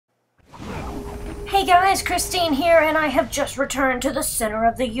Hey guys, Kristine here, and I have just returned to the center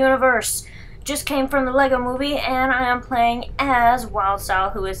of the universe. Just came from the Lego movie, and I am playing as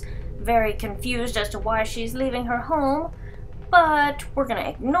Wyldstyle, who is very confused as to why she's leaving her home. But we're gonna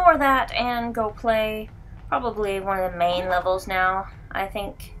ignore that and go play probably one of the main levels now. I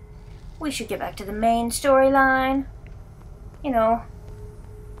think we should get back to the main storyline. You know,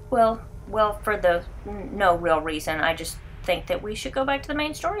 well, for the no real reason. I just think that we should go back to the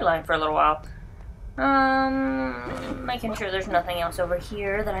main storyline for a little while. Making sure there's nothing else over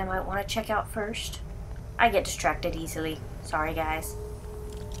here that I might want to check out first. I get distracted easily. Sorry, guys.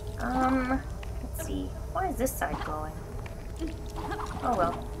 Let's see. Why is this side glowing? Oh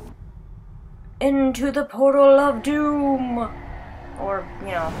well. Into the portal of doom! Or,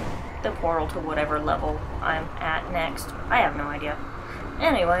 you know, the portal to whatever level I'm at next. I have no idea.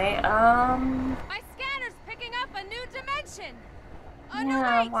 Anyway, My scanner's picking up a new dimension!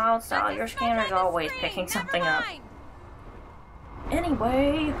 yeah, Wyldstyle, your scanner's always picking something up.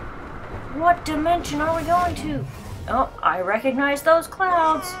 Anyway, what dimension are we going to? Oh, I recognize those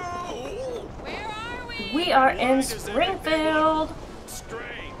clouds. Where are we? We are in Springfield.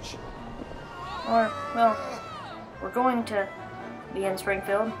 Strange. Or, well, we're going to be in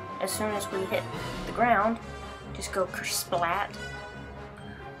Springfield as soon as we hit the ground. Just go splat.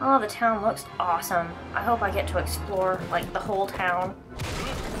 Oh, the town looks awesome. I hope I get to explore, like, the whole town.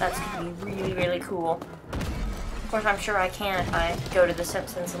 That's gonna be really, really cool. Of course, I'm sure I can if I go to the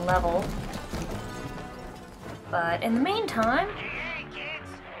Simpsons level. But in the meantime,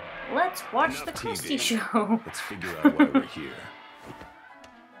 let's watch the Kristine show. Let's figure out why we're here.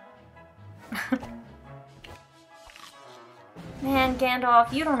 Man,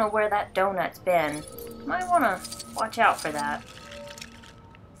 Gandalf, you don't know where that donut's been. Might wanna watch out for that.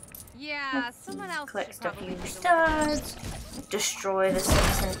 Yeah, someone else Collect should a probably few take a look. studs. Destroy the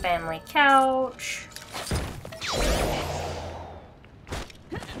Simpson family couch.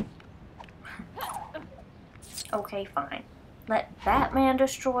 Okay, fine. Let Batman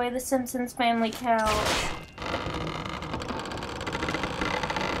destroy the Simpsons family couch.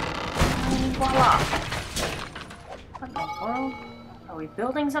 And voila. What the world? Are we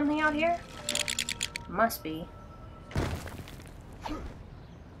building something out here? Must be.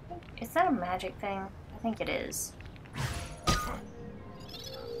 Is that a magic thing? I think it is.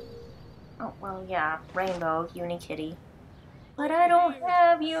 Oh, well, yeah. Rainbow, Unikitty. But I don't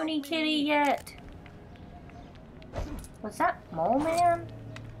have Unikitty yet. Was that Mole Man?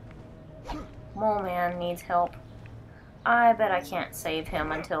 Mole Man needs help. I bet I can't save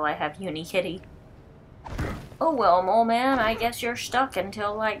him until I have Unikitty. Oh well, Mole Man, I guess you're stuck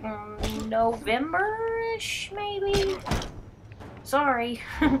until, like, November-ish, maybe? Sorry.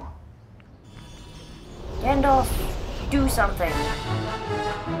 Gandalf, do something.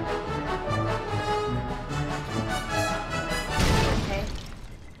 Okay.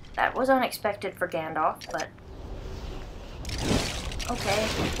 That was unexpected for Gandalf, but... okay,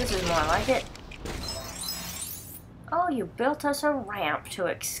 this is more like it. Oh, you built us a ramp to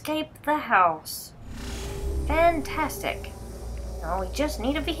escape the house. Fantastic. Now we just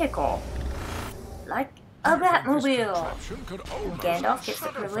need a vehicle. Like a Batmobile. And Gandalf gets the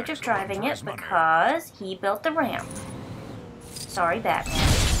privilege of driving it because he built the ramp. Sorry, Batman.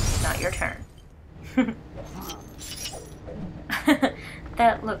 Not your turn.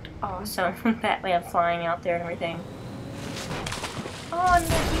 That looked awesome. Batman flying out there and everything. Oh, and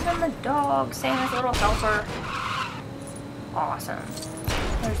there's even the dog, Santa's little helper. Awesome.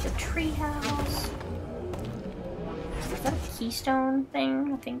 There's the treehouse. Is that a keystone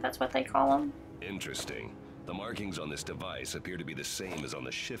thing? I think that's what they call them. Interesting. The markings on this device appear to be the same as on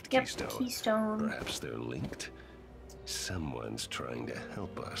the shift Yep, keystone. keystone. Perhaps they're linked. Someone's trying to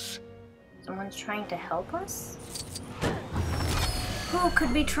help us. Someone's trying to help us? Who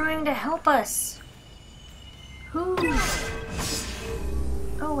could be trying to help us? Who?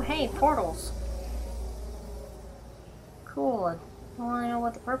 Oh, hey, portals. Cool. I don't really know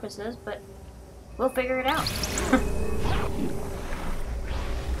what the purpose is, but we'll figure it out.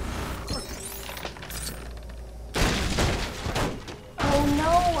 Oh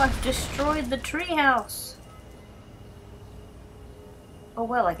no, I've destroyed the treehouse. Oh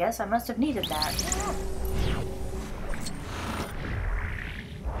well, I guess I must have needed that.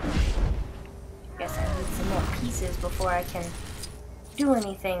 Guess I need some more pieces before I can do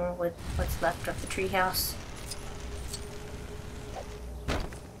anything with what's left of the treehouse.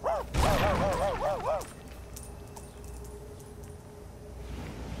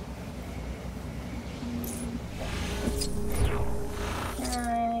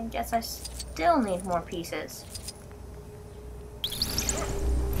 I guess I still need more pieces.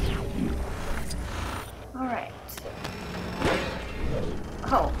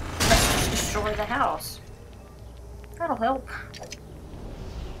 the house. That'll help.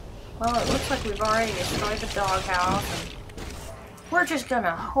 Well, it looks like we've already destroyed the doghouse. We're just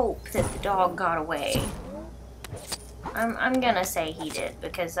gonna hope that the dog got away. I'm gonna say he did,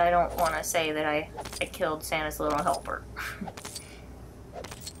 because I don't want to say that I killed Santa's little helper.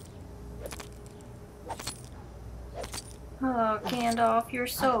 Oh, Gandalf, you're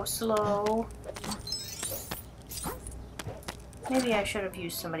so slow. Maybe I should have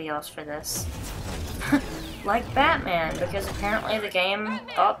used somebody else for this. Like Batman, because apparently the game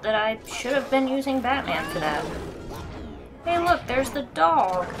thought that I should have been using Batman for that. Hey look, there's the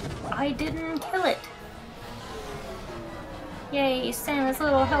dog. I didn't kill it. Yay, Santa's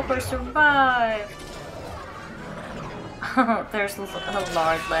little helper survived. Oh, there's a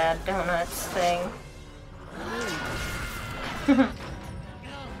large lad donuts thing.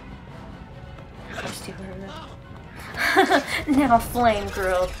 Now flame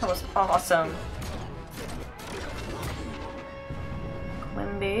grilled. That was awesome.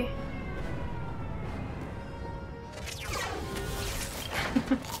 Quimby.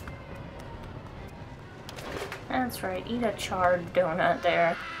 That's right, eat a charred donut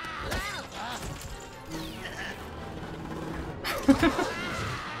there.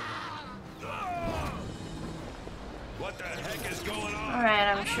 What the heck is going on?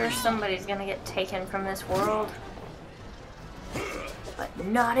 Alright, I'm sure somebody's gonna get taken from this world. But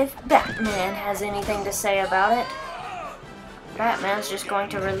not if Batman has anything to say about it. Batman's just going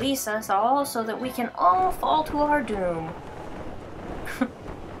to release us all so that we can all fall to our doom.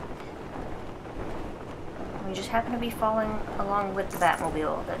 We just happen to be falling along with the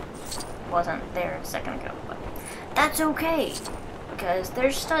Batmobile that wasn't there a second ago. But that's okay, because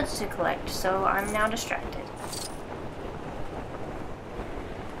there's studs to collect, so I'm now distracted.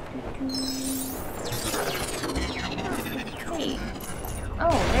 Hey.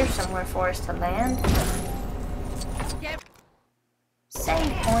 Oh, there's somewhere for us to land.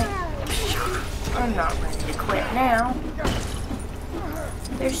 Save point. I'm not ready to quit now.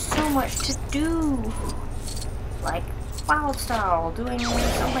 There's so much to do. Like Wyldstyle doing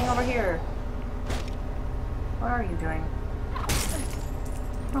something over here. What are you doing?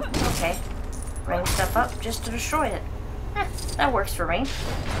 Oh, okay. Bring stuff up just to destroy it. That works for me.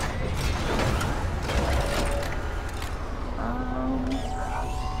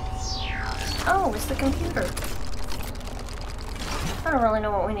 Oh, it's the computer. I don't really know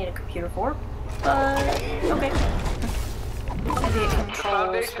what we need a computer for, but okay. Maybe it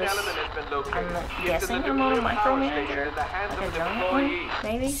controls this. I'm guessing I'm on a micromanager. Like a giant one,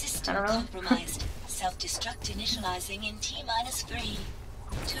 maybe? I don't know. Compromised. Self-destruct initializing in T-3.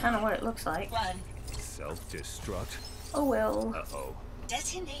 Kind of what it looks like. Self-destruct? Oh well. Uh-oh.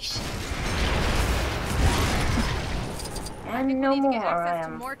 Detonation. And no more. I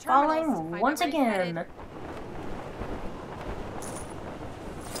am falling once again. Need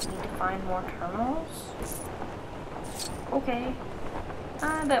to find more terminals? Okay.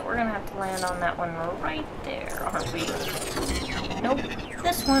 I bet we're gonna have to land on that one right there, aren't we? Nope.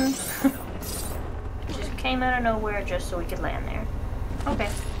 This one. Just came out of nowhere just so we could land there. Okay.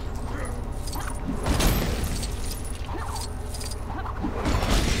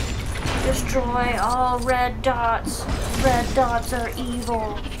 Destroy all red dots. Red dots are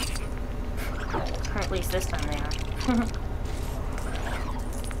evil. Or at least this time they are.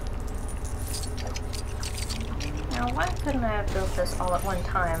 Now, why couldn't I have built this all at one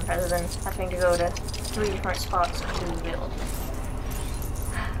time rather than having to go to 3 different spots to build?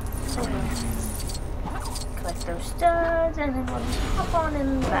 So, collect those studs, and then we'll just hop on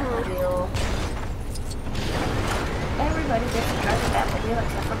in the Batmobile. Everybody gets to drive the Batmobile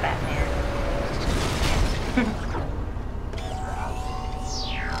except for Batman.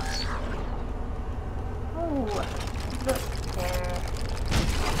 Oh, look there.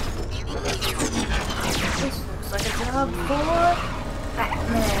 This looks like a job for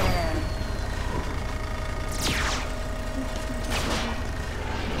Batman.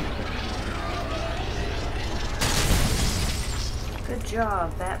 Good job,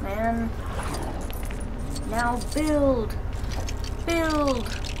 Batman. Now build! Build!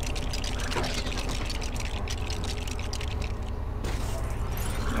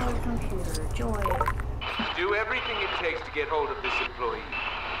 No computer, joy. Do everything it takes to get hold of this employee.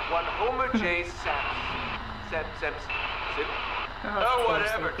 One Homer J. Simpson. Oh,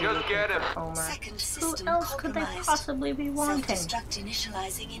 whatever, just get him. Second Who system else could they compromised. possibly be wanting? Self-destruct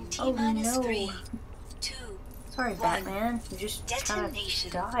initializing in Oh no. T-3. 2. Sorry, Batman. You just kind of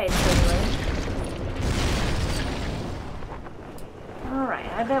Detonation. died suddenly.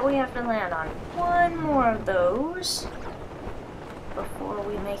 Alright, I bet we have to land on one more of those.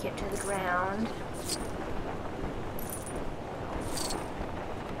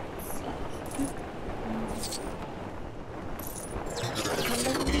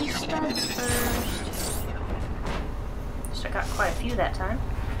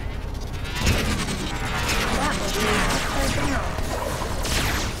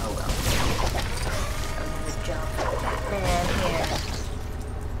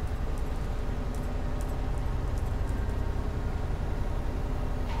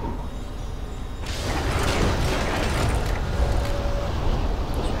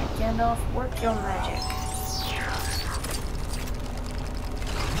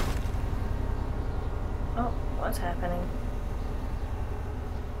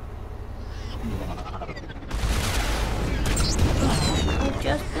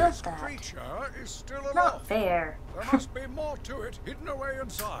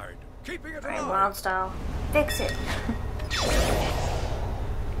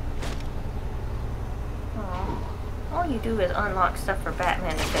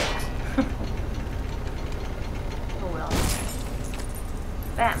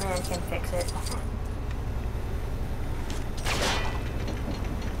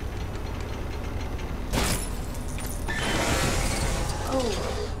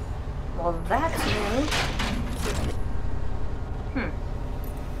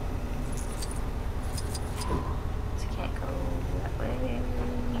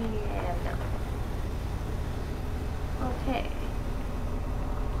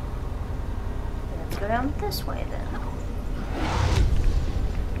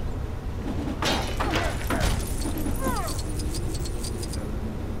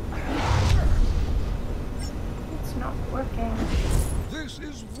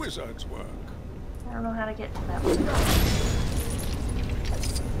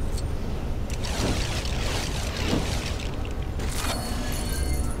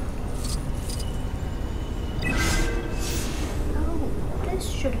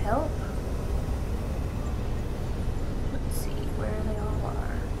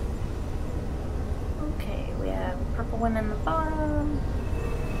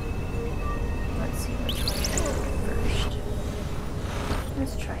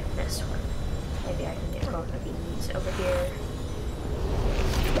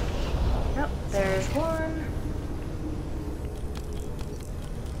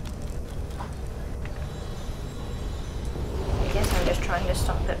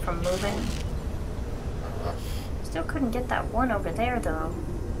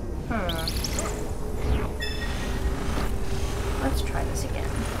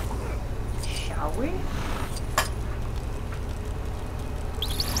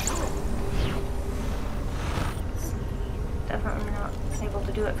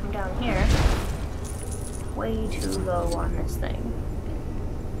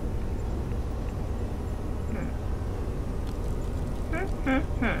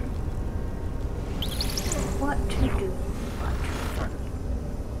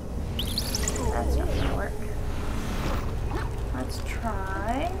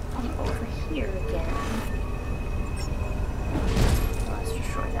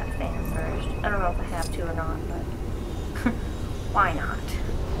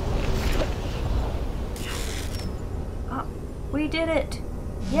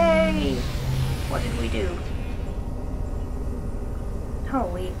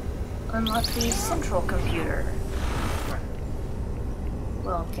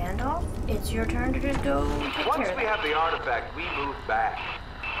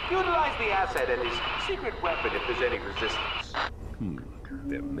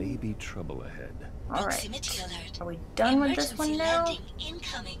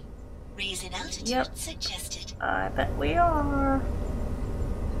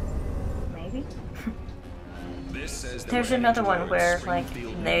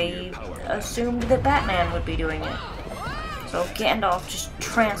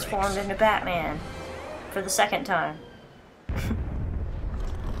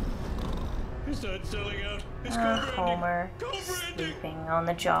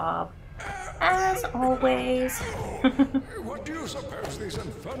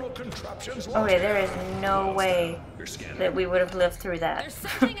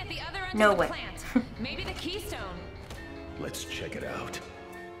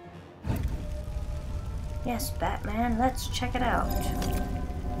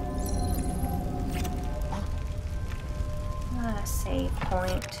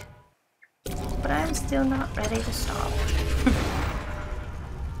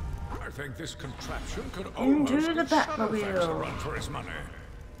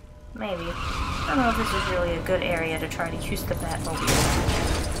 Maybe. I don't know if this is really a good area to try to use the Batmobile.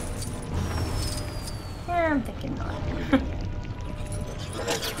 Yeah, I'm thinking not.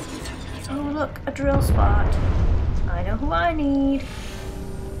 Oh look, a drill spot. I know who I need.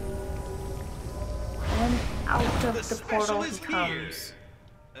 And out of the portal he comes.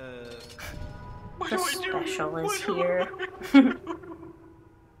 The special is here.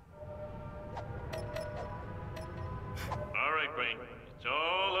 Alright, Brain. It's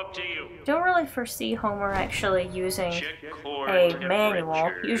all up to you. Don't really foresee Homer actually using a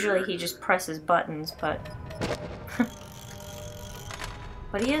manual. Usually he just presses buttons, but...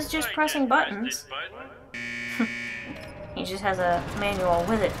 but he is just pressing buttons. He just has a manual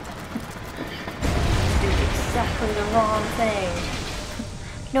with it. Do exactly the wrong thing.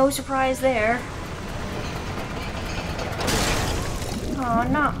 No surprise there. Oh,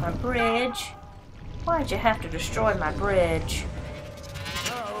 not my bridge. Why'd you have to destroy my bridge?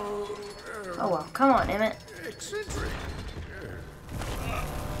 Oh well, come on, Emmett.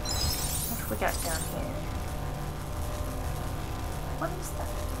 What have we got down here? What is that?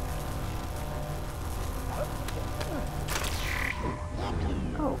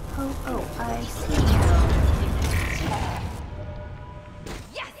 Oh, I see now.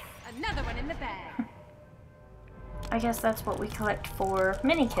 Yes! Another one in the bag. I guess that's what we collect for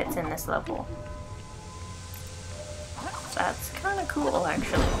mini kits in this level. That's kind of cool,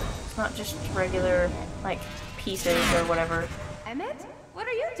 actually. It's not just regular, like, pieces or whatever. Emmett? What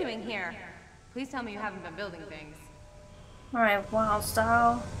are you doing here? Please tell me you haven't been building things. Alright,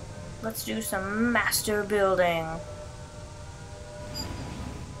 Wyldstyle. Let's do some master building.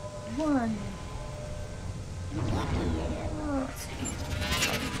 One. Oh, let's see.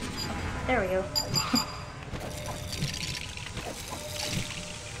 There we go.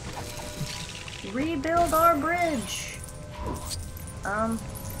 Rebuild our bridge.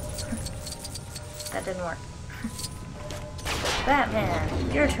 That didn't work.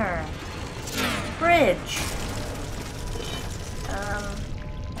 Batman, your turn. Bridge.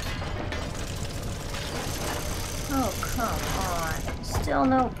 Oh, come on. Still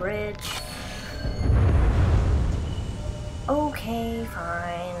no bridge. Okay,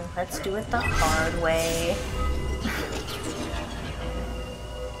 fine. Let's do it the hard way.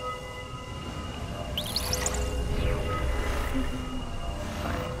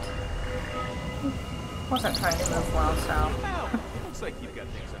 Wasn't trying to move Wyldstyle. Looks like you've got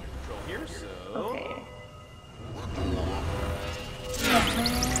things under control here, so... Okay.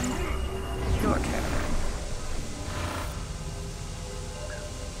 Batman, your turn.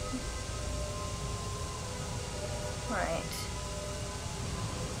 Right.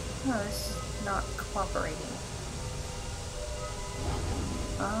 No, this is not cooperating.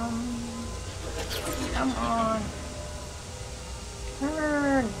 Come on.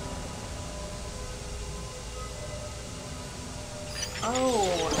 Turn.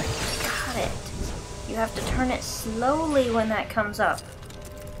 Oh, got it. You have to turn it slowly when that comes up.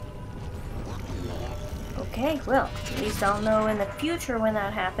 Okay, well, at least I'll know in the future when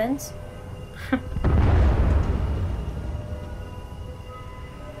that happens.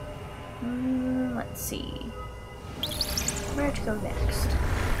 Let's see. Where to go next?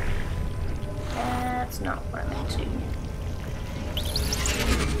 That's not what I meant to do.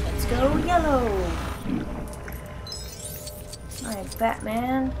 Let's go yellow! Alright,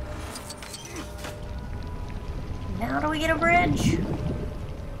 Batman. Now do we get a bridge?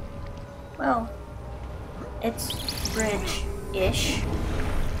 Well, it's bridge-ish.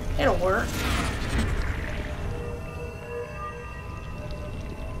 It'll work.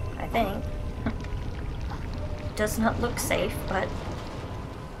 I think. Does not look safe, but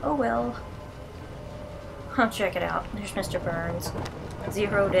oh well. I'll check it out. There's Mr. Burns.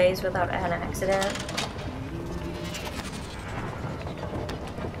 0 days without an accident.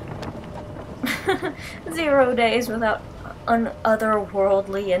 0 days without an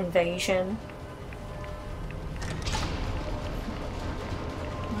otherworldly invasion.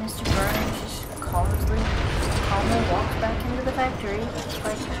 Mr. Burns just calmly walks back into the factory. It's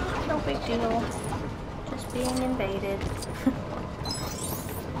like, no big deal. Just being invaded.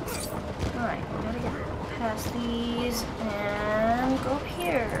 Alright, we gotta get past these and go up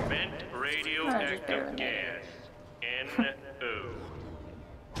here. Vent radioactive gas. NO.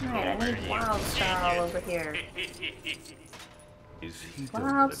 Alright, I need Wyldstyle over here. Is he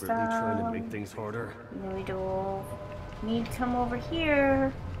deliberately trying to Wyldstyle. make things harder? Noodle. Need to come over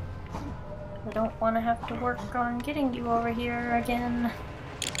here. I don't want to have to work on getting you over here again.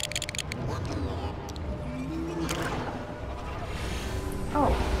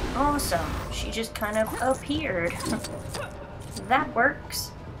 Oh, awesome. She just kind of appeared. That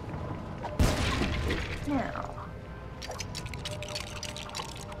works.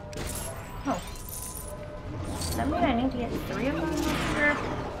 mean I need to get 3 of them? Sure.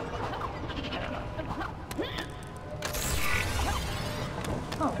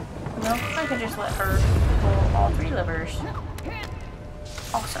 Oh, no, I can just let her pull all 3 levers.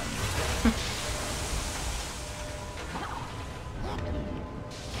 Awesome.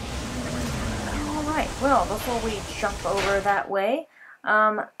 Alright, well, before we jump over that way,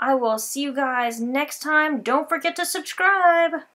 I will see you guys next time. Don't forget to subscribe!